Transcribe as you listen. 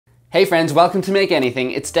Hey friends, welcome to Make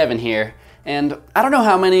Anything. It's Devin here. And I don't know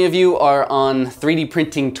how many of you are on 3D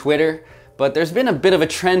printing Twitter, but there's been a bit of a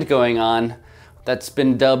trend going on that's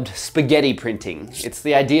been dubbed spaghetti printing. It's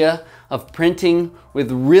the idea of printing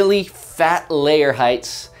with really fat layer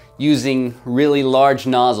heights using really large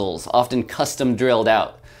nozzles, often custom drilled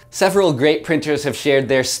out. Several great printers have shared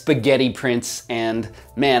their spaghetti prints, and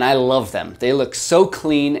man, I love them. They look so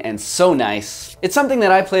clean and so nice. It's something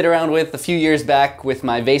that I played around with a few years back with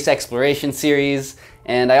my vase exploration series,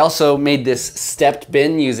 and I also made this stepped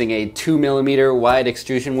bin using a 2mm wide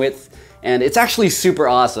extrusion width, and it's actually super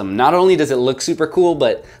awesome. Not only does it look super cool,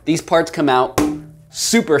 but these parts come out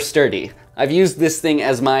super sturdy. I've used this thing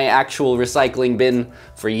as my actual recycling bin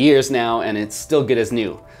for years now, and it's still good as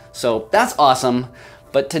new. So that's awesome.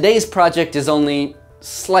 But today's project is only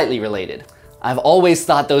slightly related. I've always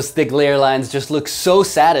thought those thick layer lines just look so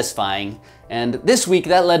satisfying, and this week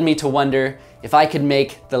that led me to wonder if I could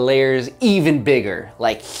make the layers even bigger,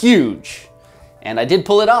 like huge. And I did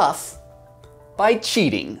pull it off by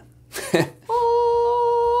cheating.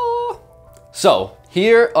 So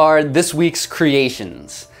here are this week's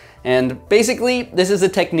creations. And basically this is a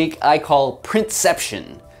technique I call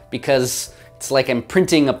Printception, because it's like I'm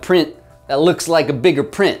printing a print that looks like a bigger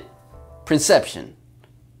print. Printception.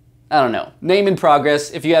 I don't know. Name in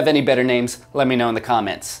progress. If you have any better names, let me know in the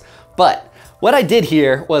comments. But what I did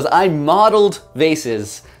here was I modeled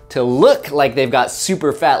vases to look like they've got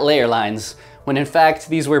super fat layer lines, when in fact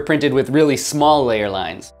these were printed with really small layer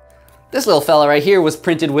lines. This little fella right here was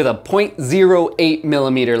printed with a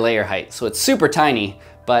 0.08mm layer height, so it's super tiny,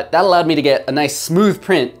 but that allowed me to get a nice smooth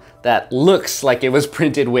print that looks like it was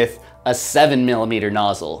printed with a 7mm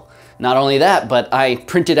nozzle. Not only that, but I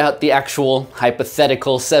printed out the actual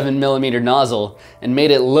hypothetical 7mm nozzle and made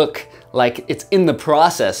it look like it's in the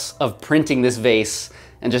process of printing this vase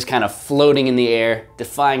and just kind of floating in the air,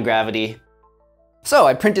 defying gravity. So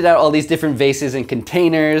I printed out all these different vases and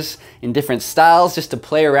containers in different styles just to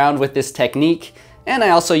play around with this technique. And I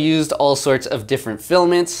also used all sorts of different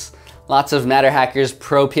filaments, lots of MatterHackers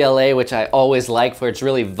Pro PLA, which I always like for its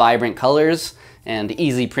really vibrant colors and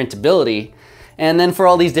easy printability. And then for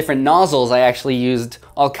all these different nozzles, I actually used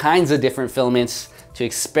all kinds of different filaments to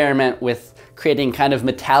experiment with creating kind of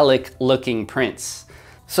metallic looking prints.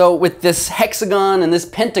 So with this hexagon and this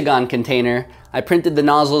pentagon container, I printed the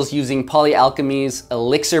nozzles using Polyalchemy's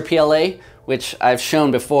Elixir PLA, which I've shown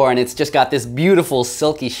before, and it's just got this beautiful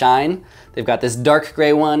silky shine. They've got this dark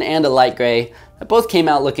gray one and a light gray that both came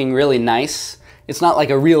out looking really nice. It's not like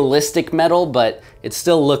a realistic metal, but it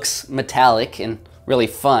still looks metallic and really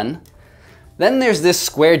fun. Then there's this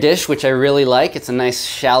square dish, which I really like. It's a nice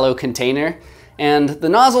shallow container. And the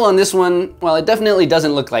nozzle on this one, well, it definitely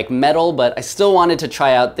doesn't look like metal, but I still wanted to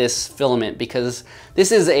try out this filament because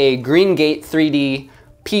this is a Greengate 3D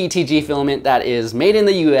PETG filament that is made in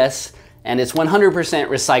the US, and it's 100%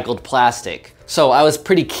 recycled plastic. So I was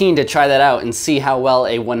pretty keen to try that out and see how well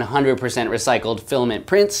a 100% recycled filament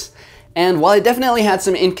prints. And while it definitely had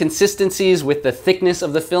some inconsistencies with the thickness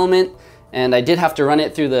of the filament, and I did have to run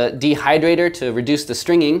it through the dehydrator to reduce the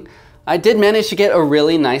stringing, I did manage to get a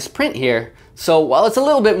really nice print here. So while it's a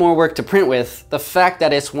little bit more work to print with, the fact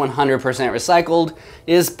that it's 100% recycled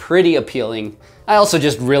is pretty appealing. I also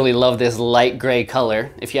just really love this light gray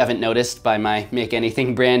color, if you haven't noticed by my Make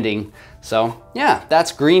Anything branding. So yeah,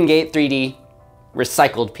 that's Greengate 3D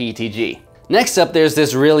recycled PETG. Next up, there's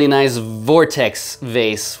this really nice vortex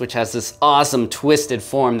vase, which has this awesome twisted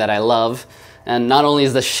form that I love. And not only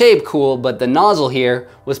is the shape cool, but the nozzle here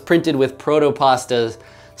was printed with Protopasta's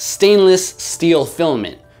stainless steel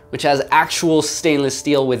filament, which has actual stainless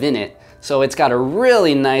steel within it. So it's got a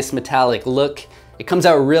really nice metallic look. It comes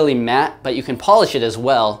out really matte, but you can polish it as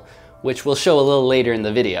well, which we'll show a little later in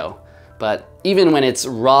the video. But even when it's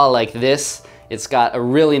raw like this, it's got a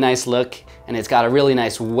really nice look, and it's got a really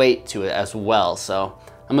nice weight to it as well. So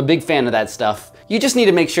I'm a big fan of that stuff. You just need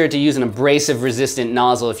to make sure to use an abrasive resistant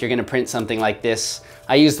nozzle if you're gonna print something like this.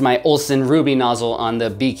 I used my Olsen Ruby nozzle on the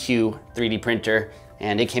BQ 3D printer,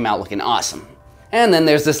 and it came out looking awesome. And then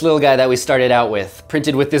there's this little guy that we started out with,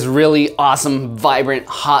 printed with this really awesome, vibrant,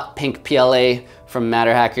 hot pink PLA from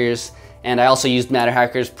MatterHackers. And I also used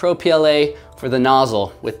MatterHackers Pro PLA for the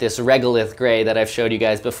nozzle with this regolith gray that I've showed you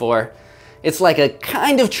guys before. It's like a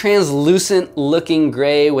kind of translucent looking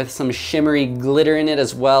gray with some shimmery glitter in it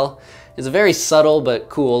as well. It's very subtle but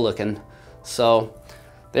cool looking. So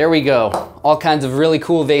there we go. All kinds of really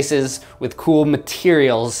cool vases with cool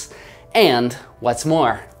materials. And what's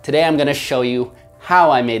more, today I'm gonna show you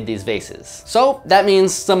how I made these vases. So that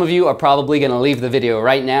means some of you are probably gonna leave the video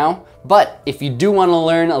right now, but if you do wanna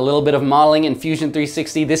learn a little bit of modeling in Fusion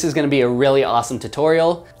 360, this is gonna be a really awesome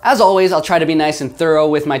tutorial. As always, I'll try to be nice and thorough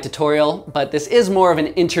with my tutorial, but this is more of an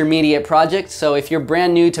intermediate project, so if you're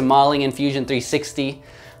brand new to modeling in Fusion 360,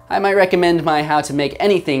 I might recommend my how to make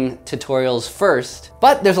anything tutorials first.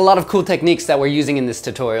 But there's a lot of cool techniques that we're using in this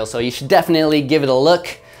tutorial, so you should definitely give it a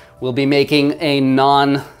look. We'll be making a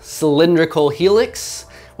non-cylindrical helix.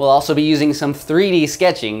 We'll also be using some 3D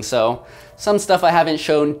sketching, so some stuff I haven't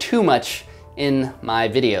shown too much in my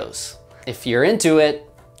videos. If you're into it,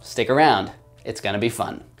 stick around. It's gonna be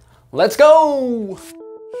fun. Let's go!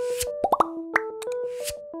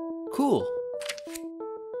 Cool.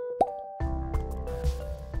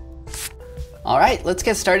 All right, let's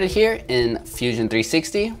get started here in Fusion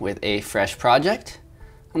 360 with a fresh project.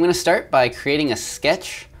 I'm gonna start by creating a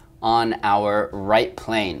sketch on our right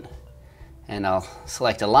plane. And I'll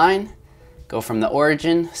select a line, go from the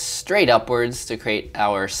origin straight upwards to create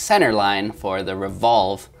our center line for the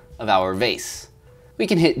revolve of our vase. We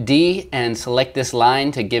can hit D and select this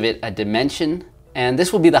line to give it a dimension, and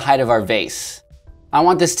this will be the height of our vase. I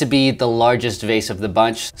want this to be the largest vase of the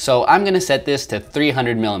bunch, so I'm gonna set this to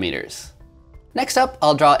 300 millimeters. Next up,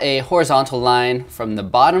 I'll draw a horizontal line from the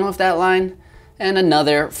bottom of that line and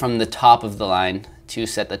another from the top of the line to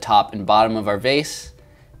set the top and bottom of our vase.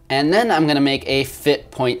 And then I'm gonna make a fit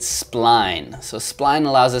point spline. So spline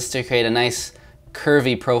allows us to create a nice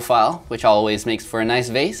curvy profile, which always makes for a nice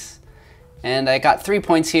vase. And I got 3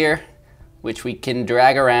 points here, which we can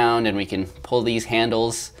drag around and we can pull these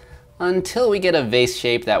handles until we get a vase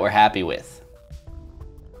shape that we're happy with.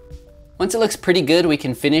 Once it looks pretty good, we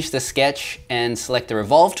can finish the sketch and select the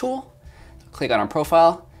revolve tool, click on our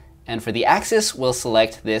profile, and for the axis, we'll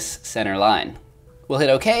select this center line. We'll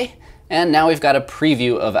hit OK, and now we've got a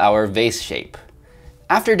preview of our vase shape.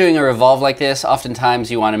 After doing a revolve like this,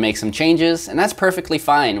 oftentimes you want to make some changes, and that's perfectly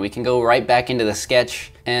fine. We can go right back into the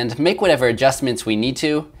sketch and make whatever adjustments we need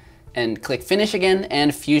to, and click Finish again,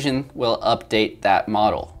 and Fusion will update that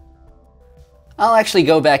model. I'll actually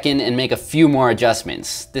go back in and make a few more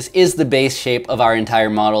adjustments. This is the base shape of our entire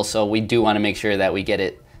model, so we do want to make sure that we get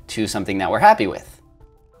it to something that we're happy with.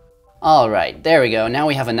 All right, there we go. Now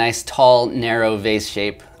we have a nice tall, narrow vase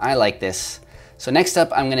shape. I like this. So next up,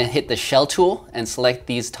 I'm gonna hit the shell tool and select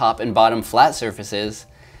these top and bottom flat surfaces.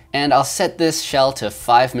 And I'll set this shell to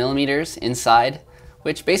 5 millimeters inside,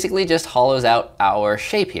 which basically just hollows out our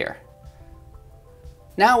shape here.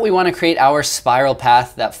 Now we wanna create our spiral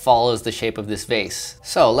path that follows the shape of this vase.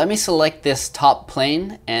 So let me select this top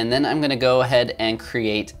plane, and then I'm gonna go ahead and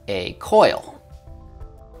create a coil.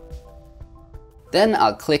 Then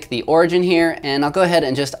I'll click the origin here, and I'll go ahead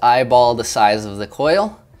and just eyeball the size of the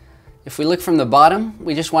coil. If we look from the bottom,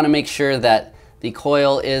 we just want to make sure that the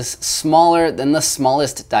coil is smaller than the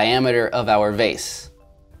smallest diameter of our vase.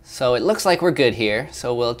 So it looks like we're good here,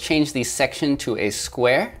 so we'll change the section to a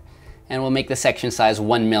square, and we'll make the section size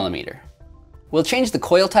 1 millimeter. We'll change the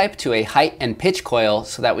coil type to a height and pitch coil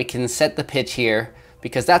so that we can set the pitch here,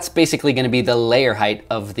 because that's basically going to be the layer height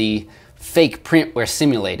of the fake print we're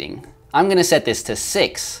simulating. I'm gonna set this to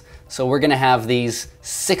 6, so we're gonna have these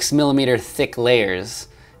 6 millimeter thick layers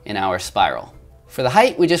in our spiral. For the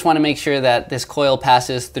height, we just wanna make sure that this coil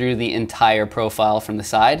passes through the entire profile from the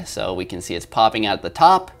side, so we can see it's popping out at the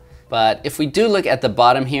top. But if we do look at the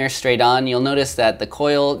bottom here straight on, you'll notice that the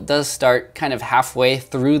coil does start kind of halfway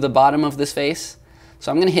through the bottom of this face.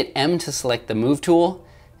 So I'm gonna hit M to select the move tool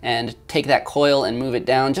and take that coil and move it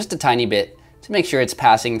down just a tiny bit to make sure it's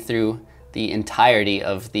passing through the entirety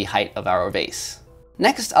of the height of our vase.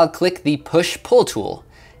 Next, I'll click the push-pull tool,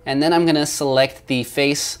 and then I'm gonna select the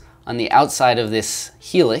face on the outside of this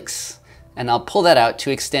helix, and I'll pull that out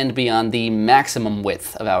to extend beyond the maximum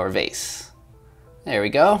width of our vase. There we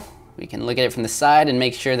go. We can look at it from the side and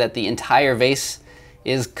make sure that the entire vase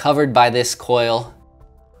is covered by this coil.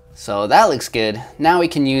 So that looks good. Now we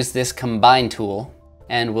can use this combine tool,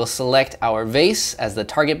 and we'll select our vase as the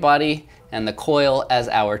target body and the coil as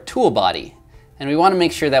our tool body. And we want to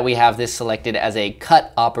make sure that we have this selected as a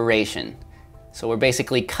cut operation. So we're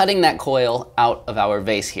basically cutting that coil out of our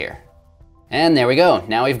vase here. And there we go.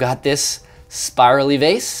 Now we've got this spirally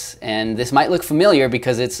vase, and this might look familiar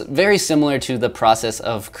because it's very similar to the process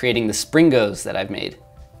of creating the springos that I've made.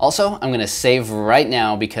 Also, I'm gonna save right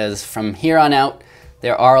now because from here on out,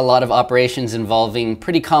 there are a lot of operations involving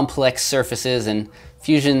pretty complex surfaces, and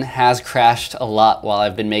Fusion has crashed a lot while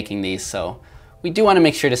I've been making these, so we do want to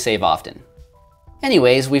make sure to save often.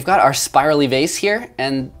 Anyways, we've got our spirally vase here,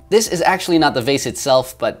 and this is actually not the vase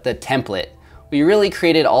itself, but the template. We really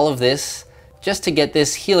created all of this just to get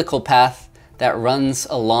this helical path that runs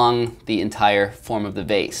along the entire form of the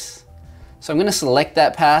vase. So I'm going to select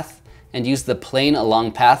that path and use the plane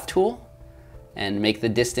along path tool and make the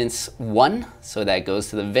distance 1 so that goes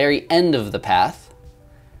to the very end of the path,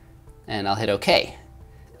 and I'll hit OK.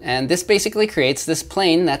 And this basically creates this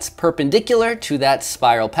plane that's perpendicular to that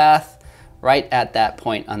spiral path right at that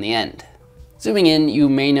point on the end. Zooming in, you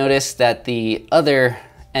may notice that the other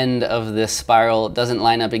end of this spiral doesn't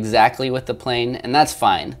line up exactly with the plane, and that's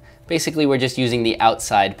fine. Basically, we're just using the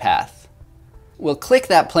outside path. We'll click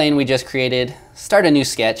that plane we just created, start a new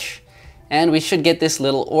sketch, and we should get this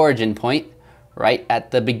little origin point right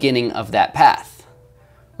at the beginning of that path.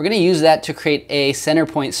 We're going to use that to create a center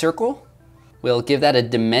point circle. We'll give that a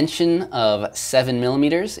dimension of 7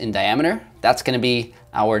 millimeters in diameter. That's going to be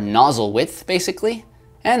our nozzle width, basically.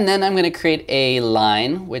 And then I'm going to create a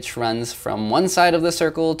line which runs from one side of the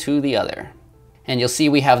circle to the other. And you'll see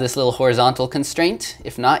we have this little horizontal constraint.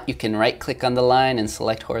 If not, you can right-click on the line and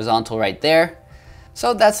select horizontal right there.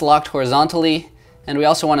 So that's locked horizontally. And we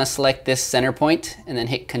also want to select this center point and then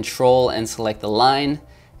hit Control and select the line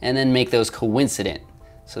and then make those coincident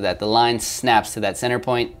so that the line snaps to that center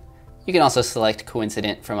point. You can also select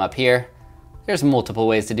coincident from up here. There's multiple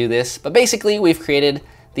ways to do this, but basically we've created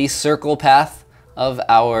the circle path of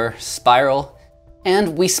our spiral,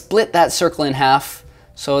 and we split that circle in half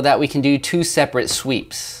so that we can do 2 separate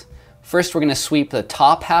sweeps. First, we're going to sweep the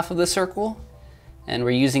top half of the circle, and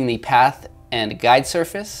we're using the path and guide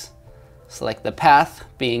surface. Select the path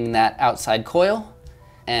being that outside coil,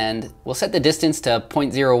 and we'll set the distance to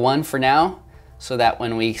 0.01 for now, so that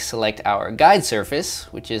when we select our guide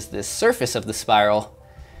surface, which is the surface of the spiral,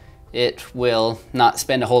 it will not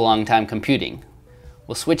spend a whole long time computing.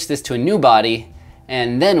 We'll switch this to a new body,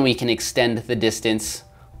 and then we can extend the distance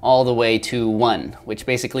all the way to 1, which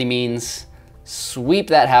basically means sweep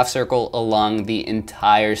that half circle along the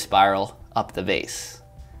entire spiral up the vase.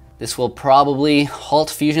 This will probably halt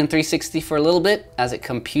Fusion 360 for a little bit as it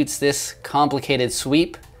computes this complicated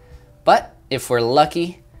sweep, but if we're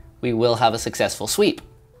lucky, we will have a successful sweep.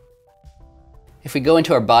 If we go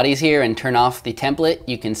into our bodies here and turn off the template,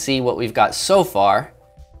 you can see what we've got so far.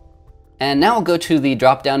 And now we'll go to the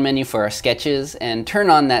drop-down menu for our sketches and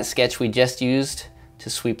turn on that sketch we just used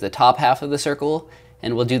to sweep the top half of the circle,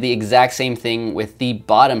 and we'll do the exact same thing with the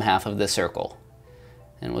bottom half of the circle.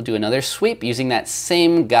 And we'll do another sweep using that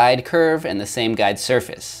same guide curve and the same guide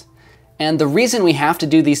surface. And the reason we have to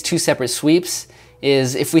do these 2 separate sweeps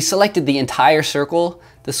is if we selected the entire circle,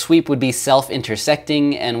 the sweep would be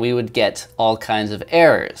self-intersecting and we would get all kinds of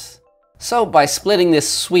errors. So by splitting this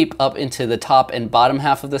sweep up into the top and bottom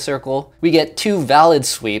half of the circle, we get 2 valid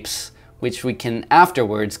sweeps, which we can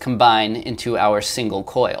afterwards combine into our single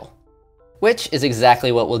coil, which is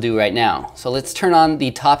exactly what we'll do right now. So let's turn on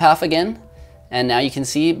the top half again, and now you can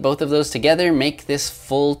see both of those together make this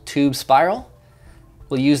full tube spiral.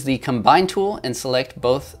 We'll use the combine tool and select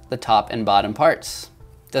both the top and bottom parts.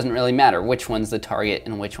 Doesn't really matter which one's the target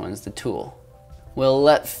and which one's the tool. We'll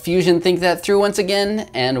let Fusion think that through once again,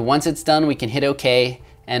 and once it's done, we can hit OK,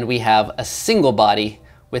 and we have a single body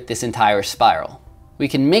with this entire spiral. We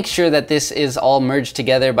can make sure that this is all merged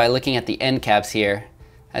together by looking at the end caps here.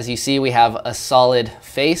 As you see, we have a solid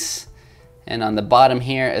face, and on the bottom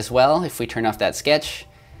here as well, if we turn off that sketch,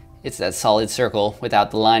 it's that solid circle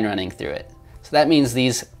without the line running through it. So that means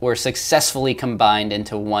these were successfully combined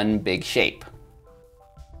into one big shape.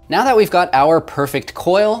 Now that we've got our perfect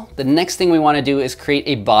coil, the next thing we want to do is create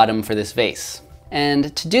a bottom for this vase.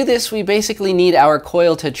 And to do this, we basically need our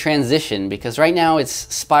coil to transition, because right now it's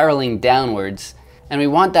spiraling downwards, and we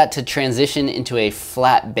want that to transition into a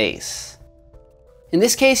flat base. In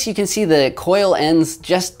this case, you can see the coil ends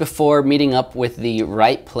just before meeting up with the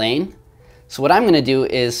right plane. So what I'm going to do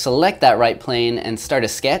is select that right plane and start a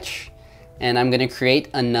sketch, and I'm going to create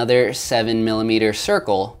another 7mm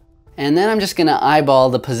circle. And then I'm just going to eyeball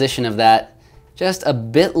the position of that just a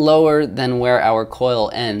bit lower than where our coil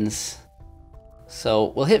ends.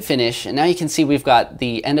 So we'll hit finish, and now you can see we've got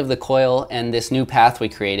the end of the coil and this new path we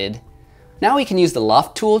created. Now we can use the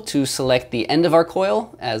loft tool to select the end of our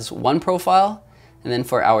coil as one profile, and then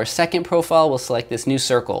for our second profile we'll select this new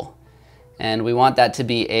circle. And we want that to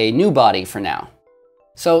be a new body for now.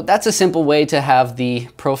 So that's a simple way to have the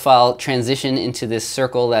profile transition into this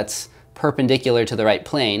circle that's perpendicular to the right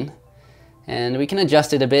plane. And we can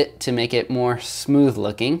adjust it a bit to make it more smooth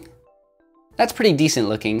looking. That's pretty decent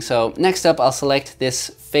looking. So next up, I'll select this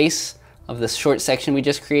face of this short section we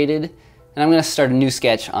just created, and I'm going to start a new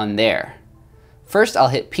sketch on there. First, I'll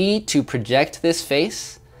hit P to project this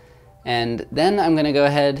face, and then I'm going to go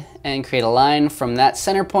ahead and create a line from that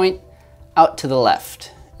center point out to the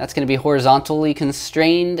left. That's going to be horizontally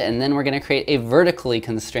constrained, and then we're going to create a vertically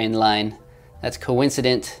constrained line that's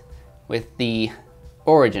coincident with the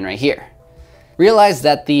origin right here. Realize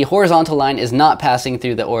that the horizontal line is not passing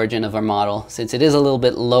through the origin of our model since it is a little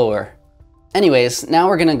bit lower. Anyways, now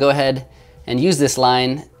we're going to go ahead and use this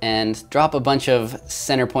line and drop a bunch of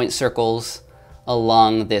center point circles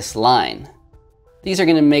along this line. These are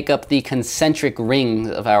going to make up the concentric rings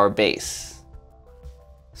of our base.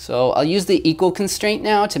 So I'll use the equal constraint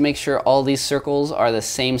now to make sure all these circles are the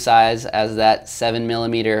same size as that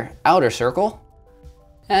 7mm outer circle.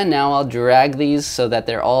 And now I'll drag these so that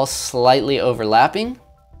they're all slightly overlapping.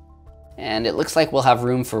 And it looks like we'll have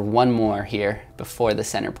room for one more here before the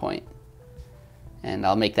center point. And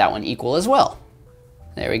I'll make that one equal as well.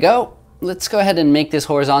 There we go. Let's go ahead and make this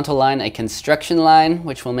horizontal line a construction line,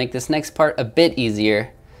 which will make this next part a bit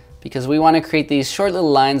easier because we want to create these short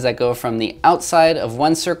little lines that go from the outside of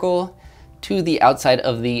one circle to the outside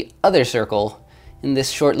of the other circle in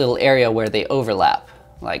this short little area where they overlap,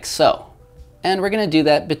 like so. And we're going to do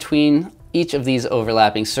that between each of these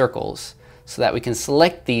overlapping circles so that we can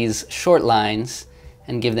select these short lines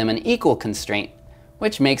and give them an equal constraint,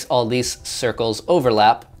 which makes all these circles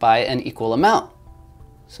overlap by an equal amount.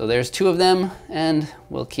 So there's 2 of them, and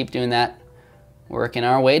we'll keep doing that, working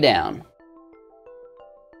our way down.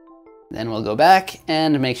 Then we'll go back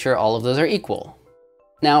and make sure all of those are equal.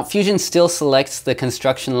 Now, Fusion still selects the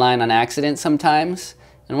construction line on accident sometimes,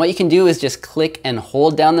 and what you can do is just click and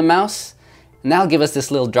hold down the mouse, and that'll give us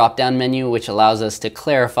this little drop-down menu which allows us to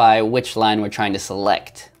clarify which line we're trying to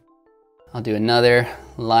select. I'll do another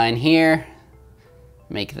line here,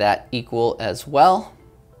 make that equal as well.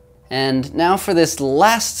 And now for this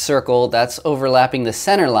last circle that's overlapping the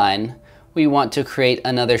center line, we want to create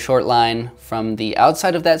another short line from the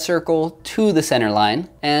outside of that circle to the center line.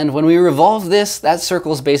 And when we revolve this, that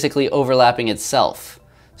circle is basically overlapping itself.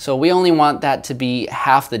 So we only want that to be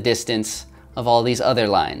half the distance of all these other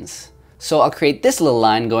lines. So I'll create this little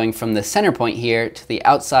line going from the center point here to the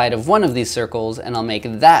outside of one of these circles, and I'll make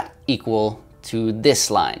that equal to this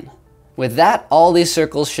line. With that, all these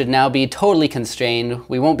circles should now be totally constrained.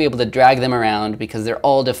 We won't be able to drag them around because they're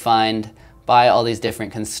all defined by all these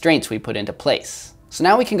different constraints we put into place. So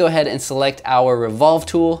now we can go ahead and select our revolve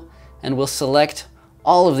tool, and we'll select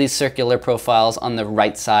all of these circular profiles on the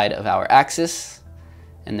right side of our axis.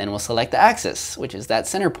 And then we'll select the axis, which is that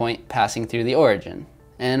center point passing through the origin.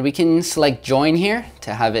 And we can select join here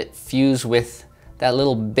to have it fuse with that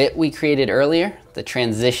little bit we created earlier, the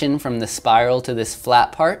transition from the spiral to this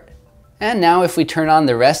flat part. And now if we turn on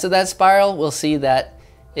the rest of that spiral, we'll see that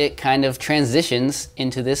it kind of transitions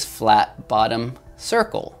into this flat bottom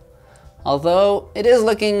circle. Although it is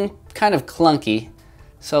looking kind of clunky.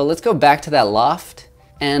 So let's go back to that loft.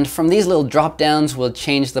 And from these little drop downs, we'll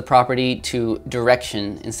change the property to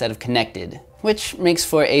direction instead of connected, which makes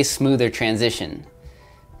for a smoother transition.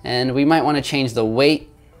 And we might want to change the weight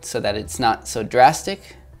so that it's not so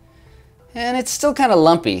drastic. And it's still kind of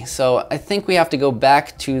lumpy, so I think we have to go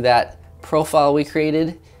back to that profile we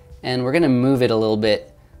created, and we're going to move it a little bit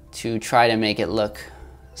to try to make it look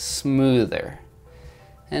smoother.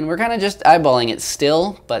 And we're kind of just eyeballing it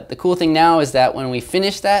still, but the cool thing now is that when we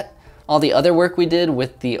finish that, all the other work we did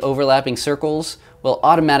with the overlapping circles will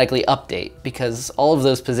automatically update because all of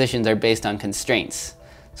those positions are based on constraints.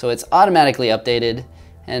 So it's automatically updated,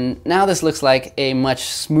 and now this looks like a much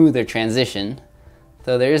smoother transition,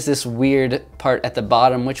 though there is this weird part at the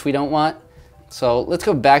bottom which we don't want. So let's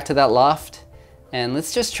go back to that loft, and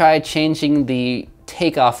let's just try changing the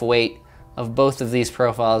takeoff weight of both of these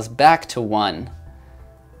profiles back to 1,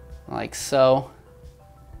 like so.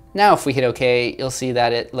 Now if we hit OK, you'll see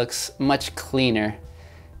that it looks much cleaner,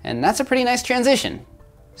 and that's a pretty nice transition.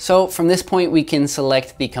 So from this point we can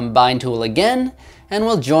select the combine tool again, and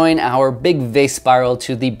we'll join our big vase spiral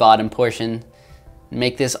to the bottom portion and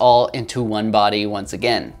make this all into one body once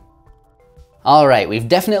again. Alright, we've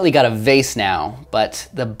definitely got a vase now, but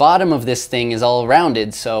the bottom of this thing is all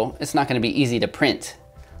rounded, so it's not going to be easy to print.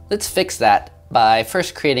 Let's fix that by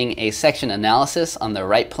first creating a section analysis on the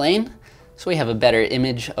right plane, so we have a better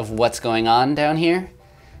image of what's going on down here,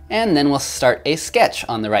 and then we'll start a sketch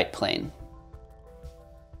on the right plane.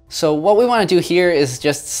 So what we want to do here is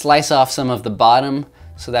just slice off some of the bottom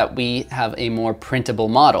so that we have a more printable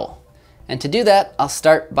model. And to do that, I'll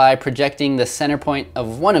start by projecting the center point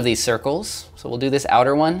of one of these circles. So we'll do this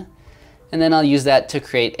outer one, and then I'll use that to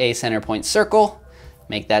create a center point circle,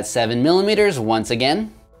 make that 7mm once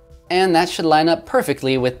again, and that should line up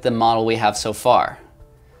perfectly with the model we have so far.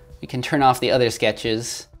 We can turn off the other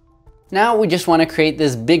sketches. Now we just want to create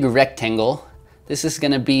this big rectangle. This is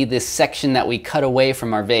going to be this section that we cut away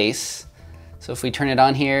from our vase. So if we turn it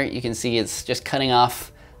on here, you can see it's just cutting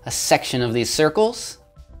off a section of these circles.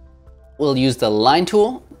 We'll use the line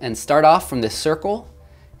tool and start off from this circle.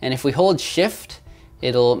 And if we hold shift,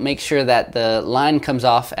 it'll make sure that the line comes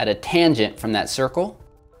off at a tangent from that circle.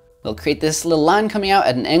 We'll create this little line coming out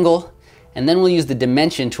at an angle, and then we'll use the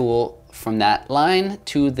dimension tool from that line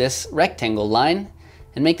to this rectangle line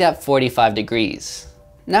and make that 45 degrees.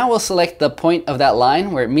 Now we'll select the point of that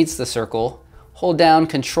line where it meets the circle, hold down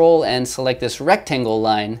Control and select this rectangle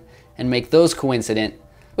line and make those coincident,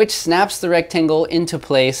 which snaps the rectangle into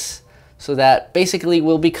place so that basically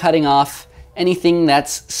we'll be cutting off anything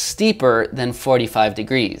that's steeper than 45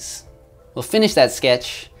 degrees. We'll finish that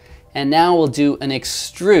sketch, and now we'll do an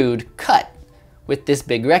extrude cut with this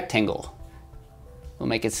big rectangle. We'll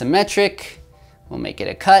make it symmetric, we'll make it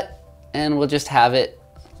a cut, and we'll just have it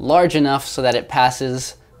large enough so that it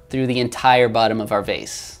passes through the entire bottom of our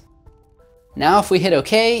vase. Now if we hit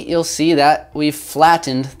OK, you'll see that we've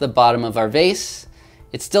flattened the bottom of our vase.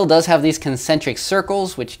 It still does have these concentric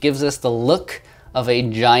circles, which gives us the look of a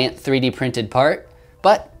giant 3D printed part,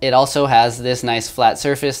 but it also has this nice flat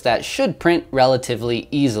surface that should print relatively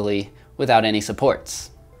easily without any supports.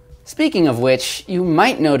 Speaking of which, you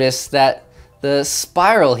might notice that the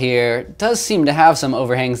spiral here does seem to have some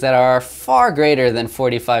overhangs that are far greater than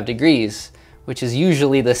 45 degrees, which is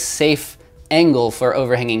usually the safe angle for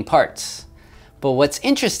overhanging parts. But what's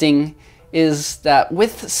interesting is that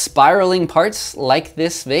with spiraling parts like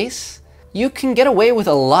this vase, you can get away with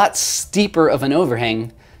a lot steeper of an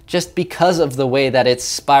overhang just because of the way that it's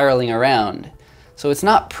spiraling around. So it's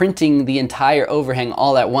not printing the entire overhang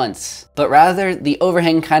all at once, but rather the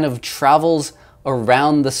overhang kind of travels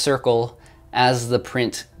around the circle as the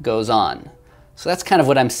print goes on. So that's kind of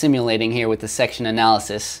what I'm simulating here with the section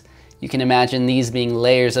analysis. You can imagine these being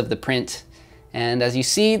layers of the print, and as you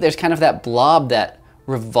see, there's kind of that blob that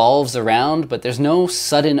revolves around, but there's no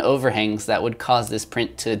sudden overhangs that would cause this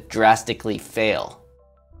print to drastically fail.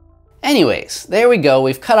 Anyways, there we go.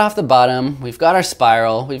 We've cut off the bottom, we've got our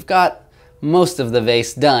spiral, we've got most of the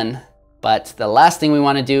vase done, but the last thing we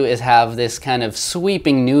want to do is have this kind of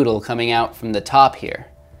sweeping noodle coming out from the top here.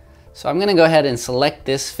 So I'm going to go ahead and select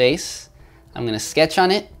this face, I'm going to sketch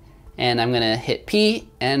on it, and I'm going to hit P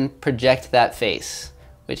and project that face,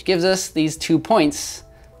 which gives us these 2 points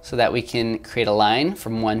so that we can create a line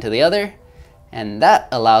from one to the other, and that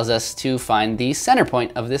allows us to find the center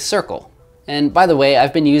point of this circle. And by the way,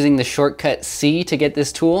 I've been using the shortcut C to get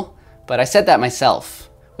this tool, but I set that myself.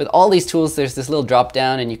 With all these tools, there's this little drop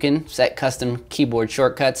down and you can set custom keyboard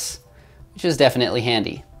shortcuts, which is definitely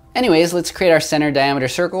handy. Anyways, let's create our center diameter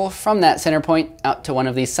circle from that center point out to one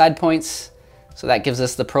of these side points. So that gives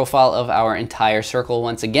us the profile of our entire circle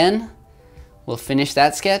once again. We'll finish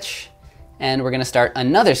that sketch, and we're gonna start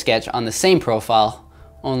another sketch on the same profile,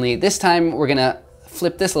 only this time we're gonna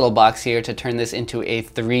flip this little box here to turn this into a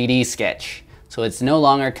 3D sketch. So it's no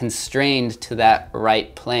longer constrained to that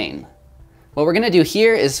right plane. What we're gonna do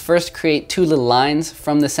here is first create 2 little lines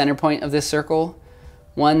from the center point of this circle,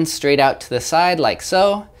 one straight out to the side like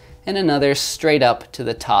so, and another straight up to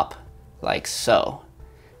the top like so.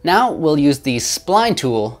 Now we'll use the spline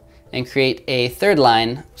tool and create a 3rd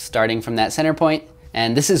line starting from that center point,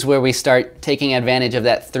 and this is where we start taking advantage of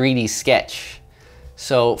that 3D sketch.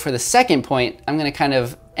 So for the 2nd point, I'm going to kind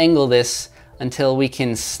of angle this until we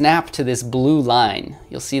can snap to this blue line.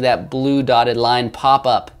 You'll see that blue dotted line pop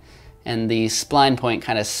up and the spline point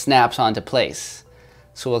kind of snaps onto place.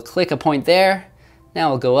 So we'll click a point there. Now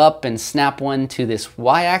we'll go up and snap one to this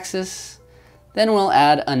y-axis. Then we'll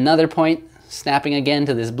add another point, snapping again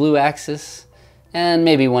to this blue axis, and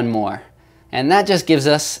maybe one more. And that just gives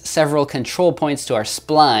us several control points to our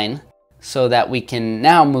spline so that we can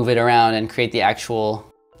now move it around and create the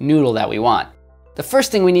actual noodle that we want. The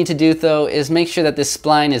first thing we need to do though is make sure that this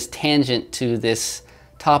spline is tangent to this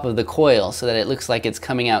top of the coil so that it looks like it's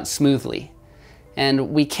coming out smoothly. And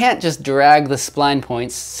we can't just drag the spline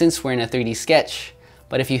points since we're in a 3D sketch,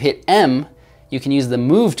 but if you hit M, you can use the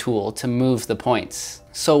move tool to move the points.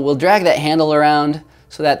 So we'll drag that handle around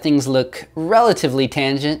so that things look relatively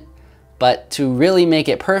tangent, but to really make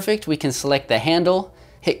it perfect, we can select the handle,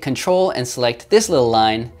 hit Control and select this little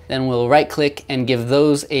line, then we'll right click and give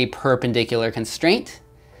those a perpendicular constraint.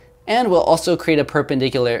 And we'll also create a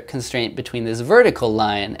perpendicular constraint between this vertical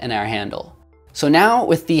line and our handle. So now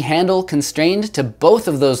with the handle constrained to both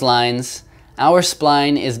of those lines, our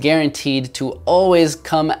spline is guaranteed to always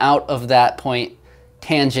come out of that point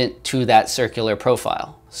tangent to that circular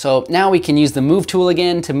profile. So now we can use the move tool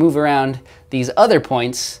again to move around these other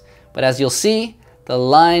points, but as you'll see, the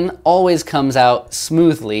line always comes out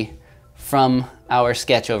smoothly from our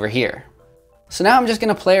sketch over here. So now I'm just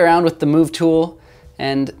going to play around with the move tool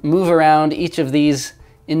and move around each of these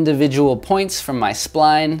individual points from my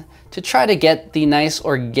spline to try to get the nice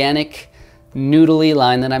organic noodly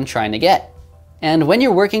line that I'm trying to get. And when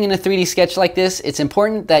you're working in a 3D sketch like this, it's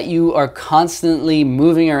important that you are constantly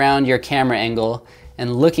moving around your camera angle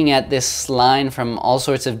and looking at this line from all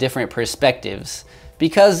sorts of different perspectives,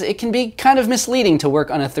 because it can be kind of misleading to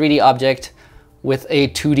work on a 3D object with a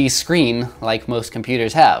 2D screen like most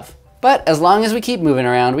computers have. But as long as we keep moving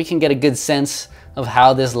around, we can get a good sense of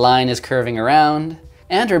how this line is curving around.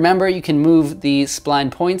 And remember, you can move the spline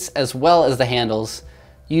points as well as the handles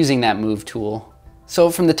using that move tool. So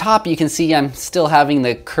from the top, you can see I'm still having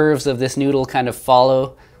the curves of this noodle kind of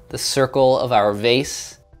follow the circle of our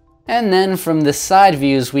vase. And then from the side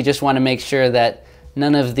views, we just want to make sure that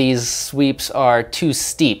none of these sweeps are too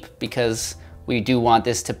steep, because we do want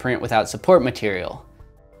this to print without support material.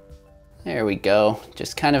 There we go,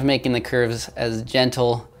 just kind of making the curves as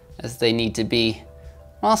gentle as they need to be,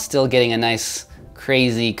 while still getting a nice,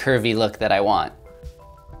 crazy, curvy look that I want.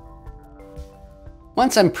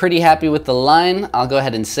 Once I'm pretty happy with the line, I'll go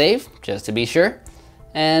ahead and save, just to be sure.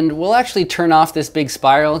 And we'll actually turn off this big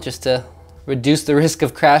spiral just to reduce the risk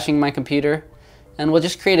of crashing my computer. And we'll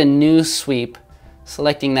just create a new sweep,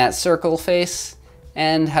 selecting that circle face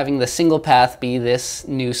and having the single path be this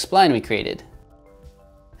new spline we created.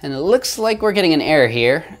 And it looks like we're getting an error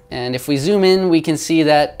here, and if we zoom in, we can see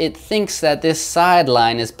that it thinks that this side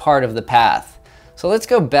line is part of the path. So let's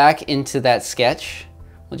go back into that sketch.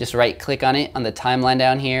 We'll just right click on it on the timeline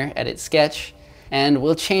down here, edit sketch, and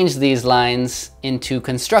we'll change these lines into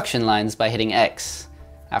construction lines by hitting X.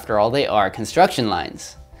 After all, they are construction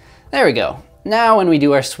lines. There we go. Now when we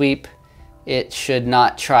do our sweep, it should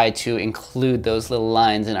not try to include those little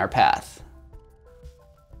lines in our path.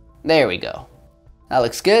 There we go. That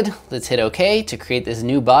looks good. Let's hit OK to create this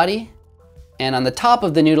new body. And on the top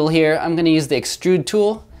of the noodle here, I'm going to use the extrude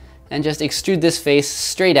tool and just extrude this face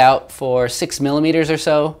straight out for 6 millimeters or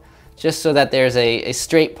so, just so that there's a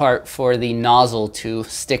straight part for the nozzle to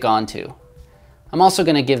stick onto. I'm also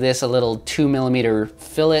going to give this a little 2 millimeter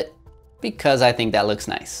fillet because I think that looks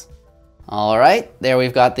nice. All right, there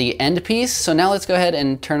we've got the end piece. So now let's go ahead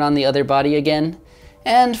and turn on the other body again.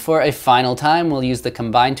 And for a final time, we'll use the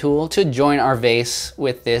combine tool to join our vase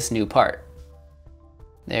with this new part.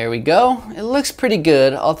 There we go. It looks pretty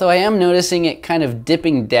good, although I am noticing it kind of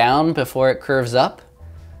dipping down before it curves up.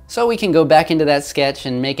 So we can go back into that sketch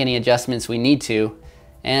and make any adjustments we need to,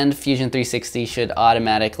 and Fusion 360 should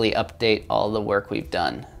automatically update all the work we've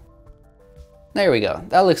done. There we go.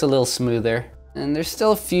 That looks a little smoother. And there's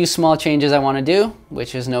still a few small changes I want to do,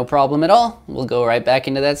 which is no problem at all. We'll go right back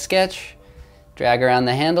into that sketch, drag around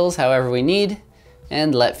the handles however we need,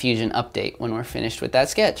 and let Fusion update when we're finished with that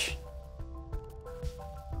sketch.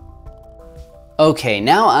 Okay,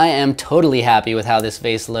 now I am totally happy with how this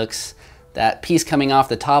vase looks. That piece coming off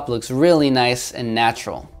the top looks really nice and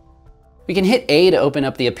natural. We can hit A to open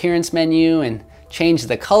up the appearance menu and change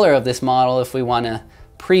the color of this model if we want to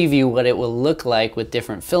preview what it will look like with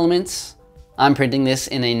different filaments. I'm printing this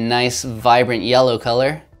in a nice vibrant yellow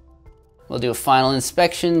color. We'll do a final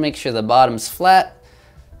inspection, make sure the bottom's flat.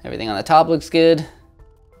 Everything on the top looks good.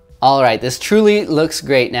 All right, this truly looks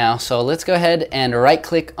great now. So let's go ahead and right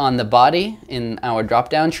click on the body in our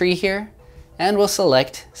drop-down tree here, and we'll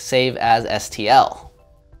select Save as STL.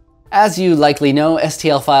 As you likely know,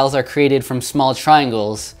 STL files are created from small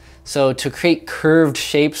triangles. So to create curved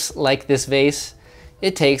shapes like this vase,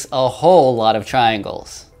 it takes a whole lot of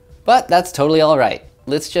triangles. But that's totally all right.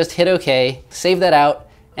 Let's just hit OK, save that out,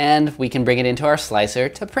 and we can bring it into our slicer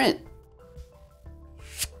to print.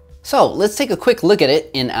 So let's take a quick look at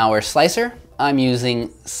it in our slicer. I'm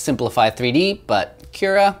using Simplify 3D, but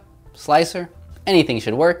Cura, Slicer, anything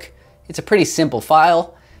should work. It's a pretty simple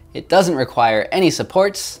file. It doesn't require any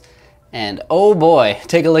supports. And oh boy,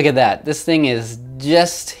 take a look at that. This thing is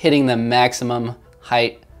just hitting the maximum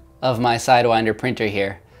height of my Sidewinder printer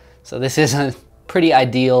here. So this is a pretty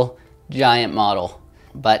ideal giant model.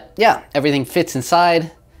 But yeah, everything fits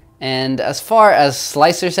inside. And as far as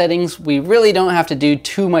slicer settings, we really don't have to do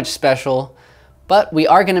too much special, but we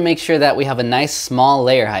are going to make sure that we have a nice small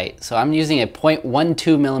layer height. So I'm using a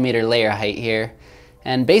 0.12 millimeter layer height here.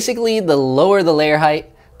 And basically, the lower the layer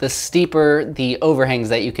height, the steeper the overhangs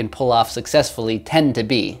that you can pull off successfully tend to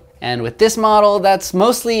be. And with this model, that's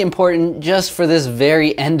mostly important just for this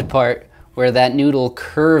very end part where that noodle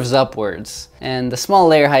curves upwards. And the small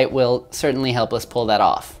layer height will certainly help us pull that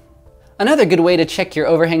off. Another good way to check your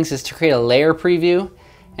overhangs is to create a layer preview,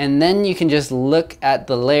 and then you can just look at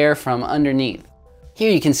the layer from underneath.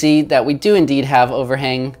 Here you can see that we do indeed have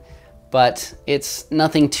overhang, but it's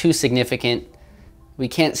nothing too significant, We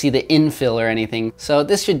can't see the infill or anything, so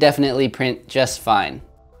this should definitely print just fine.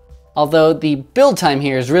 Although the build time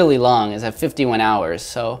here is really long, it's at 51 hours,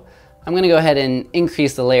 so I'm gonna go ahead and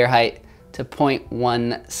increase the layer height to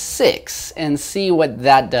 0.16 and see what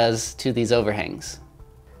that does to these overhangs.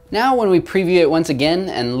 Now when we preview it once again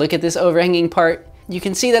and look at this overhanging part, you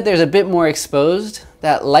can see that there's a bit more exposed.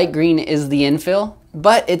 That light green is the infill,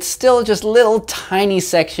 but it's still just little tiny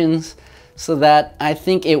sections, so that I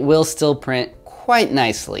think it will still print quite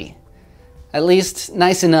nicely. At least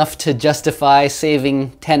nice enough to justify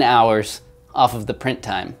saving 10 hours off of the print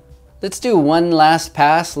time. Let's do one last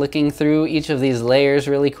pass looking through each of these layers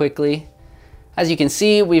really quickly. As you can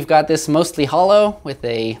see, we've got this mostly hollow with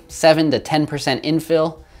a 7 to 10%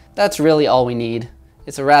 infill. That's really all we need.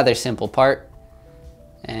 It's a rather simple part.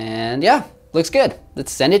 And yeah, looks good.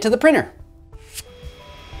 Let's send it to the printer.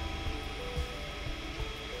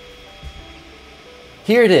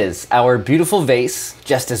 Here it is, our beautiful vase,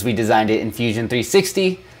 just as we designed it in Fusion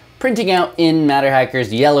 360, printing out in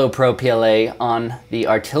MatterHacker's Yellow Pro PLA on the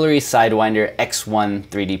Artillery Sidewinder X1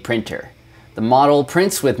 3D printer. The model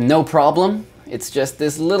prints with no problem. It's just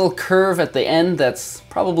this little curve at the end that's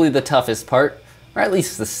probably the toughest part, or at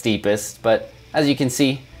least the steepest, but as you can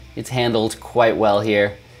see, it's handled quite well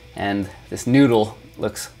here, and this noodle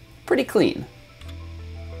looks pretty clean.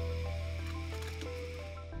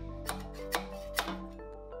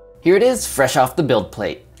 Here it is, fresh off the build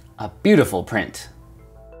plate. A beautiful print.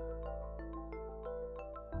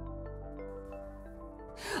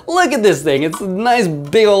 Look at this thing, it's a nice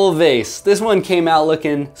big old vase. This one came out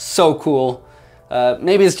looking so cool.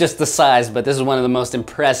 Maybe it's just the size, but this is one of the most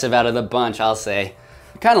impressive out of the bunch, I'll say.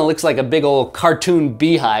 It kind of looks like a big old cartoon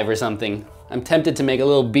beehive or something. I'm tempted to make a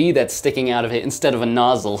little bee that's sticking out of it instead of a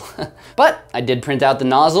nozzle. But I did print out the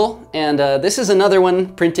nozzle, and this is another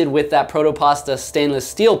one printed with that Protopasta stainless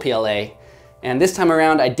steel PLA. And this time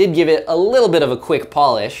around, I did give it a little bit of a quick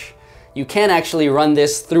polish. You can actually run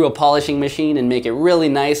this through a polishing machine and make it really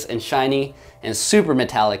nice and shiny and super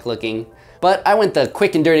metallic looking. But I went the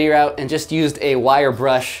quick and dirty route and just used a wire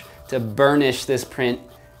brush to burnish this print,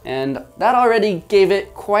 and that already gave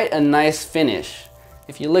it quite a nice finish.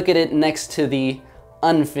 If you look at it next to the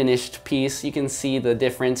unfinished piece, you can see the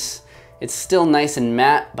difference. It's still nice and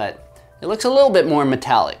matte, but it looks a little bit more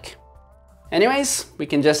metallic. Anyways, we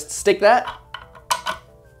can just stick that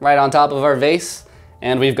right on top of our vase,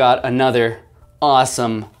 and we've got another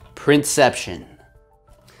awesome Printception.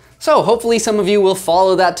 So hopefully some of you will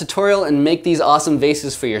follow that tutorial and make these awesome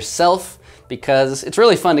vases for yourself, because it's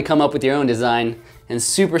really fun to come up with your own design and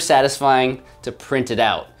super satisfying to print it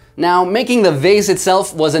out. Now, making the vase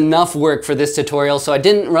itself was enough work for this tutorial, so I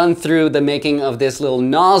didn't run through the making of this little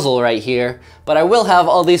nozzle right here, but I will have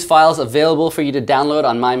all these files available for you to download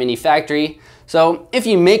on My Mini Factory. So if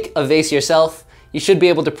you make a vase yourself, you should be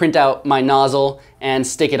able to print out my nozzle and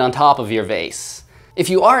stick it on top of your vase. If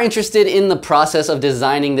you are interested in the process of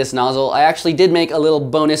designing this nozzle, I actually did make a little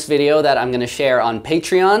bonus video that I'm going to share on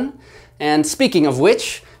Patreon. And speaking of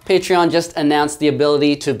which, Patreon just announced the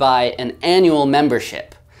ability to buy an annual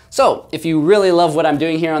membership. So if you really love what I'm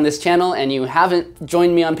doing here on this channel and you haven't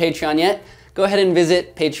joined me on Patreon yet, go ahead and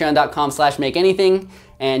visit patreon.com/makeanything,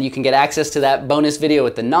 and you can get access to that bonus video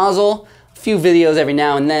with the nozzle, a few videos every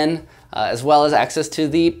now and then, as well as access to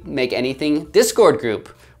the Make Anything Discord group,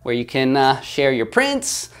 where you can share your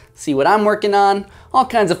prints, see what I'm working on, all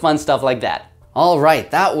kinds of fun stuff like that. All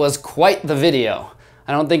right, that was quite the video.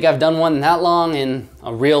 I don't think I've done one that long in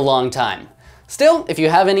a real long time. Still, if you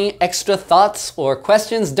have any extra thoughts or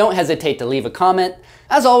questions, don't hesitate to leave a comment.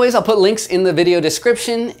 As always, I'll put links in the video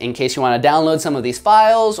description in case you want to download some of these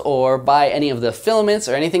files or buy any of the filaments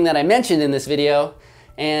or anything that I mentioned in this video.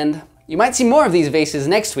 And you might see more of these vases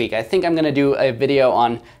next week. I think I'm going to do a video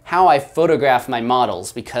on how I photograph my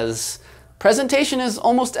models, because presentation is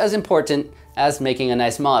almost as important as making a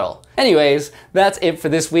nice model. Anyways, that's it for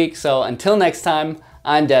this week. So until next time,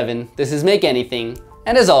 I'm Devin. This is Make Anything.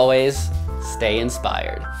 And as always, stay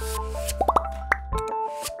inspired.